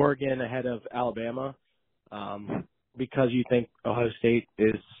Oregon ahead of Alabama, because you think Ohio State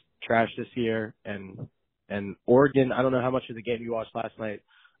is trash this year, and Oregon. I don't know how much of the game you watched last night.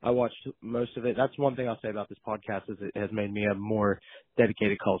 I watched most of it. That's one thing I'll say about this podcast is it has made me a more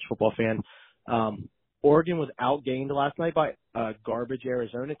dedicated college football fan. Oregon was outgained last night by a garbage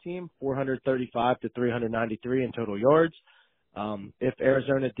Arizona team, 435 to 393 in total yards. If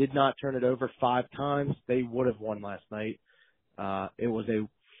Arizona did not turn it over 5 times, they would have won last night. It was a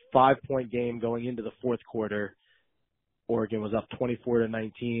 5-point game going into the fourth quarter. Oregon was up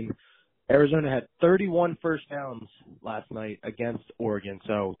 24-19. Arizona had 31 first downs last night against Oregon.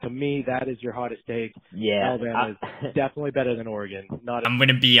 So to me, that is your hottest take. Yeah, Alabama is definitely better than Oregon. I'm going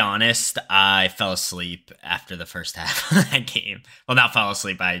to be honest. I fell asleep after the first half of that game. Well, not fell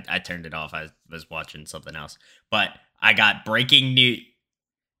asleep. I turned it off. I was watching something else. But I got breaking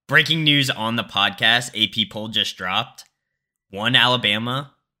news on the podcast. AP poll just dropped. 1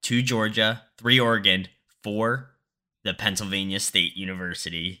 Alabama, 2 Georgia, 3 Oregon, 4 the Pennsylvania State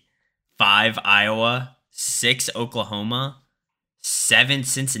University, 5 Iowa, 6 Oklahoma, 7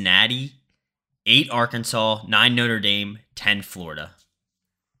 Cincinnati, 8 Arkansas, 9 Notre Dame, 10 Florida,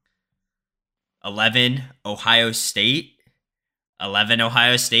 11 Ohio State,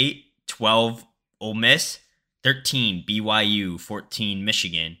 12 Ole Miss, 13 BYU, 14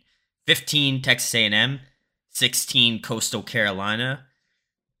 Michigan, 15 Texas A&M, 16 Coastal Carolina,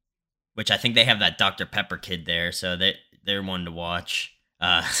 which I think they have that Dr. Pepper kid there, so they're one to watch.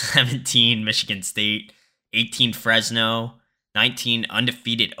 17 Michigan State, 18 Fresno, 19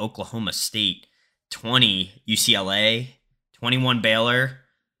 undefeated Oklahoma State, 20 UCLA, 21 Baylor.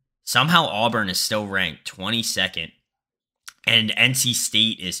 Somehow Auburn is still ranked 22nd. And NC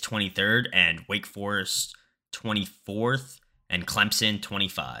State is 23rd, and Wake Forest 24th, and Clemson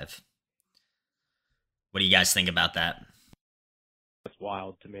 25. What do you guys think about that? That's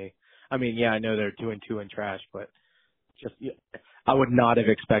wild to me. I mean, yeah, I know they're 2-2 in trash, but just I would not have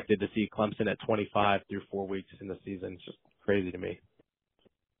expected to see Clemson at 25 through 4 weeks in the season. It's just crazy to me.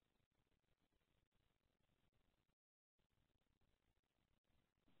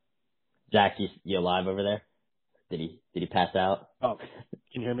 Zach, you alive over there? Did he pass out? Oh,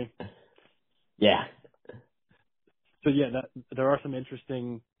 can you hear me? Yeah. So yeah, there are some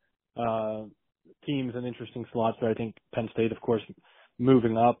interesting teams and interesting slots there. I think Penn State, of course,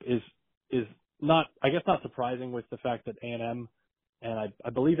 moving up is not, I guess, not surprising with the fact that A&M and I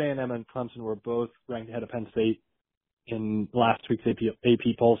believe A&M and Clemson were both ranked ahead of Penn State in last week's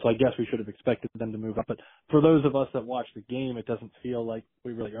AP poll. So I guess we should have expected them to move up. But for those of us that watched the game, it doesn't feel like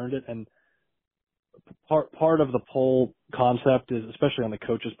we really earned it. And part of the poll concept is, especially on the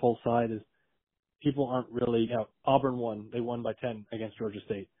coaches poll side, is people aren't really, Auburn won. They won by 10 against Georgia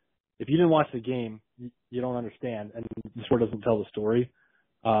State. If you didn't watch the game, you don't understand, and the score doesn't tell the story.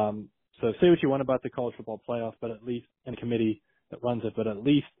 So say what you want about the college football playoff, but at least, and committee that runs it, but at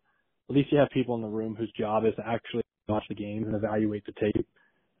least you have people in the room whose job is to actually watch the games and evaluate the tape.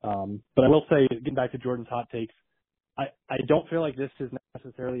 But I will say, getting back to Jordan's hot takes, I don't feel like this is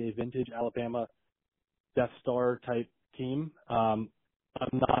necessarily a vintage Alabama Death Star type team. I'm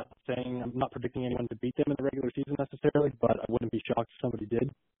not predicting anyone to beat them in the regular season necessarily, but I wouldn't be shocked if somebody did.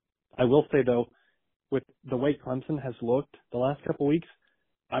 I will say though, with the way Clemson has looked the last couple weeks,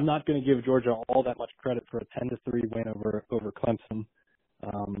 I'm not going to give Georgia all that much credit for a 10-3 win over Clemson.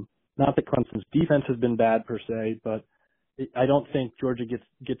 Not that Clemson's defense has been bad per se, but I don't think Georgia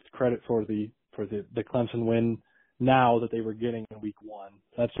gets credit for the Clemson win now that they were getting in week 1.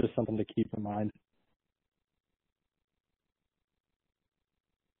 That's just something to keep in mind.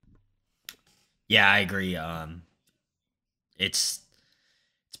 Yeah, I agree. It's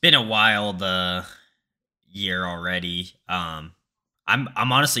been a wild year already. I'm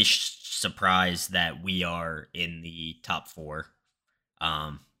honestly surprised that we are in the top 4.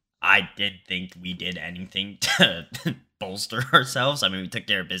 I didn't think we did anything to bolster ourselves. I mean, we took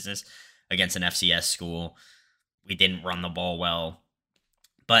care of business against an FCS school. We didn't run the ball well,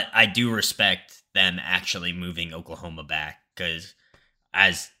 but I do respect them actually moving Oklahoma back, because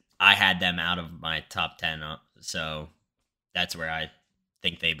as I had them out of my top 10, so that's where I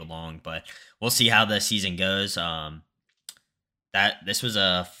think they belong. But we'll see how the season goes. This was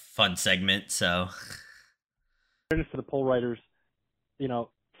a fun segment. So, fairness to the poll writers,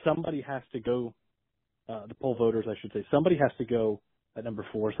 somebody has to go. The poll voters, I should say, somebody has to go at number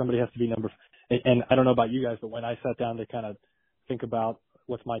 4. Somebody has to be number. And I don't know about you guys, but when I sat down to kind of think about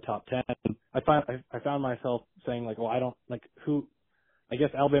what's my top 10, I found myself saying like, well, I don't like who. I guess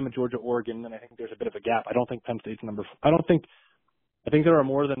Alabama, Georgia, Oregon, and I think there's a bit of a gap. I don't think Penn State's number 4. I think there are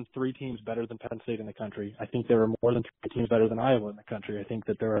more than 3 teams better than Penn State in the country. I think there are more than 3 teams better than Iowa in the country. I think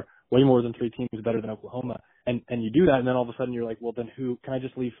that there are way more than 3 teams better than Oklahoma. And you do that, and then all of a sudden you're like, well, then who can I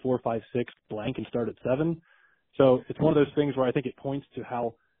just leave 4, 5, 6 blank and start at 7? So it's one of those things where I think it points to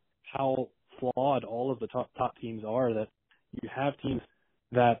how flawed all of the top teams are, that you have teams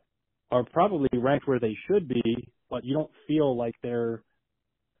that are probably ranked where they should be, but you don't feel like they're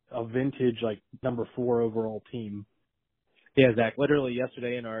a vintage like number 4 overall team. Yeah, Zach, literally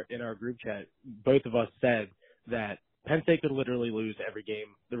yesterday in our group chat, both of us said that Penn State could literally lose every game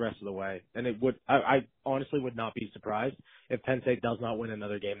the rest of the way. And I honestly would not be surprised if Penn State does not win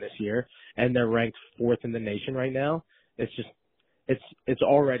another game this year, and they're ranked 4th in the nation right now. It's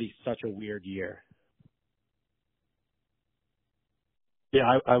already such a weird year.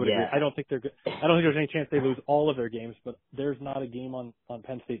 Yeah, I would agree. I don't think they're good. I don't think there's any chance they lose all of their games, but there's not a game on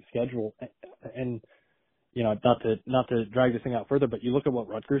Penn State's schedule. And not to drag this thing out further, but you look at what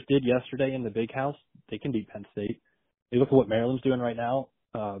Rutgers did yesterday in the Big House. They can beat Penn State. You look at what Maryland's doing right now.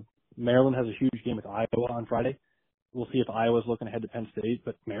 Maryland has a huge game with Iowa on Friday. We'll see if Iowa's looking ahead to Penn State,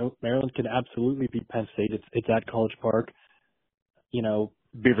 but Maryland can absolutely beat Penn State. It's at College Park.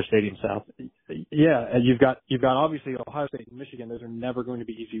 Beaver Stadium South. Yeah, and you've got obviously Ohio State and Michigan. Those are never going to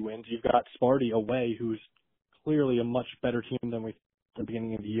be easy wins. You've got Sparty away, who's clearly a much better team than we thought at the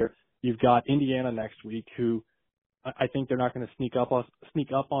beginning of the year. You've got Indiana next week, who I think they're not going to sneak up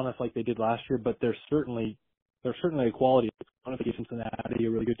on us like they did last year, but they're certainly a quality. One of the Cincinnati, a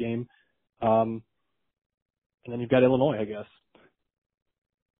really good game, and then you've got Illinois, I guess.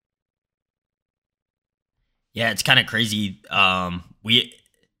 Yeah, it's kind of crazy.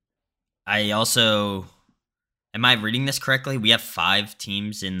 I also, am I reading this correctly? We have 5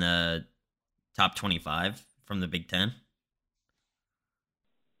 teams in the top 25 from the Big Ten.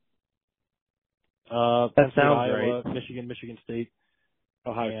 Penn State, sounds Iowa, right. Michigan State,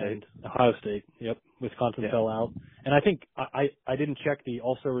 Ohio State. Yep, Wisconsin Yeah. fell out. And I think I didn't check the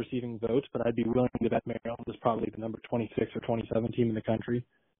also receiving votes, but I'd be willing to bet Maryland is probably the number 26 or 27 team in the country.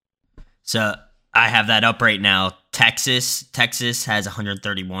 So I have that up right now. Texas has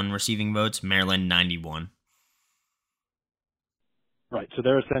 131 receiving votes. Maryland 91. Right, so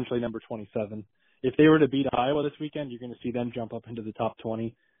they're essentially number 27. If they were to beat Iowa this weekend, you're going to see them jump up into the top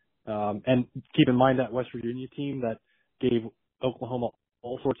 20. And keep in mind that West Virginia team that gave Oklahoma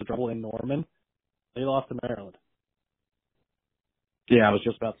all sorts of trouble in Norman, they lost to Maryland. Yeah, I was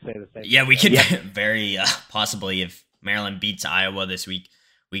just about to say the same. Yeah, we could very possibly, if Maryland beats Iowa this week,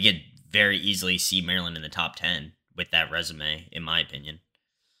 we could very easily see Maryland in the top 10 with that resume, in my opinion.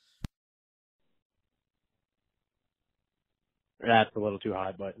 That's a little too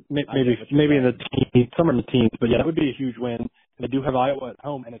high, but maybe in the teens, somewhere in the teens. But yeah, that would be a huge win. And they do have Iowa at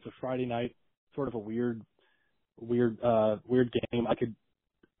home, and it's a Friday night, sort of a weird game. I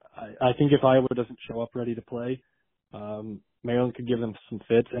think if Iowa doesn't show up ready to play, Maryland could give them some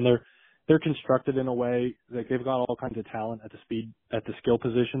fits, and they're constructed in a way like they've got all kinds of talent at the skill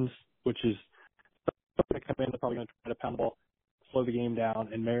positions, which is going to come in. They're probably going to try to pound the ball, slow the game down,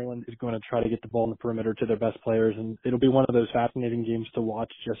 and Maryland is going to try to get the ball in the perimeter to their best players, and it'll be one of those fascinating games to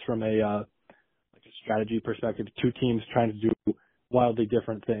watch just from a strategy perspective. 2 teams trying to do wildly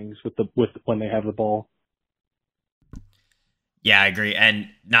different things with when they have the ball. Yeah, I agree. And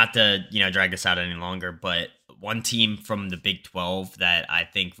not to, drag this out any longer, but one team from the Big 12 that I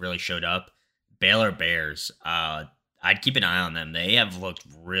think really showed up, Baylor Bears. I'd keep an eye on them. They have looked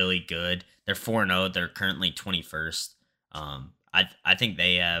really good. They're 4-0. They're currently 21st. I think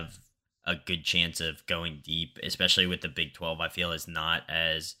they have a good chance of going deep, especially with the Big 12. I feel is not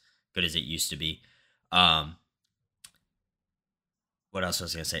as good as it used to be. What else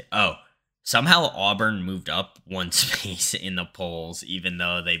was I going to say? Oh, somehow Auburn moved up one space in the polls, even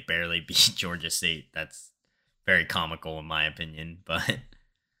though they barely beat Georgia State. That's very comical in my opinion, but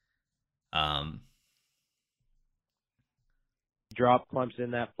drop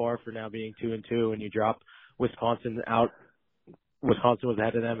Clemson that far for now being 2-2, and you drop Wisconsin out. Wisconsin was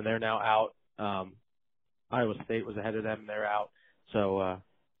ahead of them, and they're now out. Iowa State was ahead of them, and they're out. So,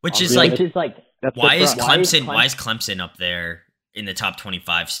 which is like, that's why is Clemson up there in the top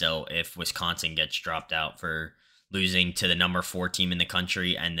 25 still if Wisconsin gets dropped out for losing to the number 4 team in the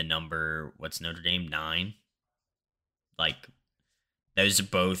country and the number, what's Notre Dame, 9? Like, those are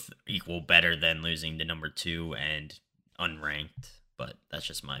both equal better than losing to number 2 and unranked, but that's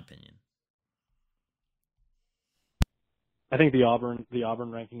just my opinion. I think the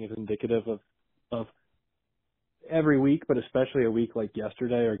Auburn ranking is indicative of every week, but especially a week like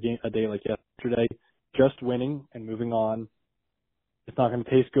yesterday or a day like yesterday, just winning and moving on. It's not going to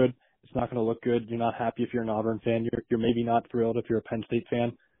taste good. It's not going to look good. You're not happy if you're an Auburn fan. You're maybe not thrilled if you're a Penn State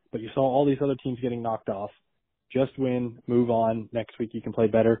fan, but you saw all these other teams getting knocked off. Just win, move on. Next week you can play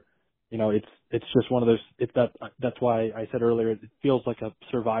better. It's just one of those. That's why I said earlier it feels like a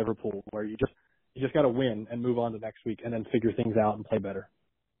survivor pool where you just got to win and move on to next week and then figure things out and play better.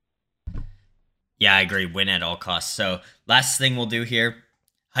 Yeah, I agree. Win at all costs. So last thing we'll do here,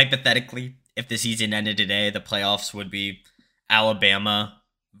 hypothetically, if the season ended today, the playoffs would be Alabama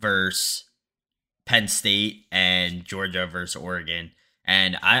versus Penn State and Georgia versus Oregon.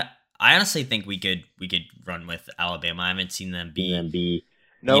 And I honestly think we could run with Alabama. I haven't seen them be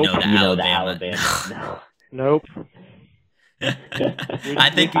nope. the Alabama. Nope. I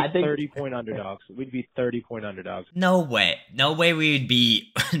think 30-point underdogs. We'd be 30-point underdogs. No way we would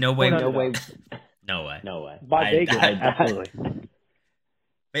be. No way. By Vegas, absolutely.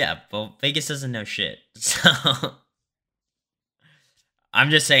 But yeah, well, Vegas doesn't know shit. So I'm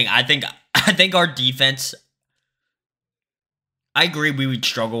just saying, I think our defense, I agree we would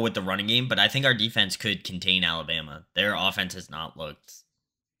struggle with the running game, but I think our defense could contain Alabama. Their offense has not looked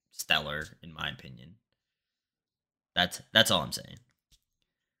stellar, in my opinion. That's all I'm saying.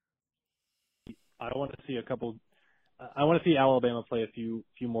 I want to see Alabama play a few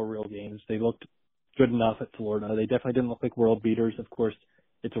more real games. They looked good enough at Florida. They definitely didn't look like world beaters. Of course,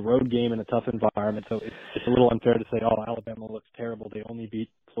 it's a road game in a tough environment, so it's a little unfair to say, oh, Alabama looks terrible. They only beat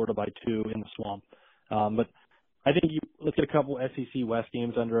Florida by 2 in the Swamp. But I think let's get a couple SEC West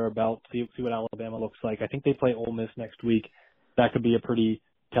games under our belt, see what Alabama looks like. I think they play Ole Miss next week. That could be a pretty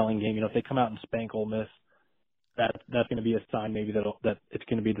telling game. If they come out and spank Ole Miss, that's going to be a sign maybe that it's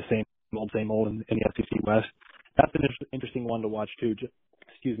going to be the same old in the SEC West. That's an interesting one to watch too.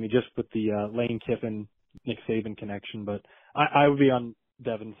 just with the Lane Kiffin, Nick Saban connection. But I would be on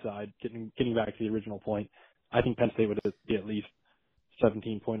Devin's side, getting back to the original point. I think Penn State would be at least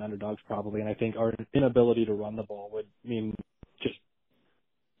 17-point underdogs probably, and I think our inability to run the ball would mean just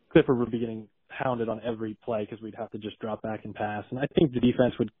Clifford would be getting hounded on every play because we'd have to just drop back and pass. And I think the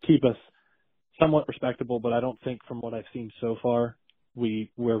defense would keep us somewhat respectable, but I don't think from what I've seen so far, we're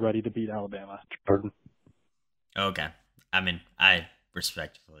ready to beat Alabama. Jordan. Okay. I mean, I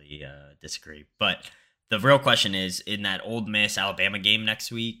respectfully disagree. But the real question is, in that Ole Miss Alabama game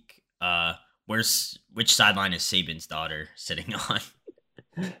next week, which sideline is Saban's daughter sitting on?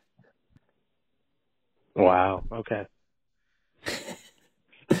 Wow. Okay.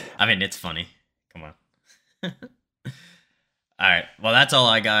 I mean, it's funny. Come on. All right. Well, that's all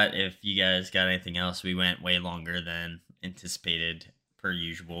I got. If you guys got anything else, we went way longer than anticipated per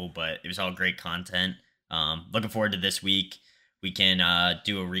usual, but it was all great content. Looking forward to this week. We can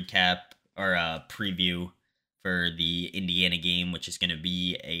do a recap or a preview for the Indiana game, which is going to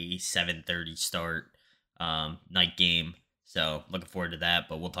be a 7:30 start night game. So looking forward to that,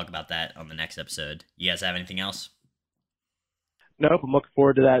 but we'll talk about that on the next episode. You guys have anything else? Nope, I'm looking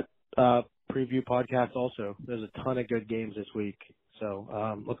forward to that preview podcast also. There's a ton of good games this week.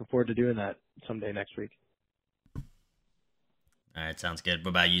 So looking forward to doing that someday next week. All right, sounds good.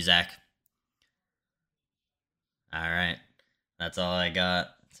 What about you, Zach? All right, that's all I got.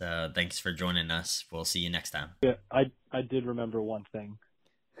 So thanks for joining us. We'll see you next time. Yeah, I did remember one thing.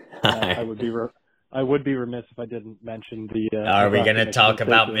 I would be remiss if I didn't mention the. Are we going to talk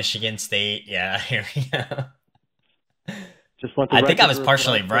about Michigan State? Yeah, here we go. I think I was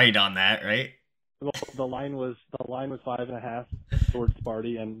partially right on that, right? Well, the line was 5.5 towards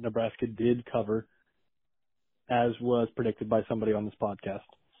Sparty, and Nebraska did cover, as was predicted by somebody on this podcast.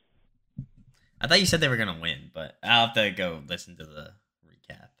 I thought you said they were going to win, but I'll have to go listen to the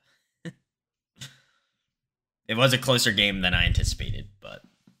recap. It was a closer game than I anticipated, but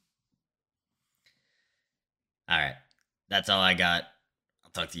all right, that's all I got.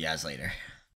 I'll talk to you guys later.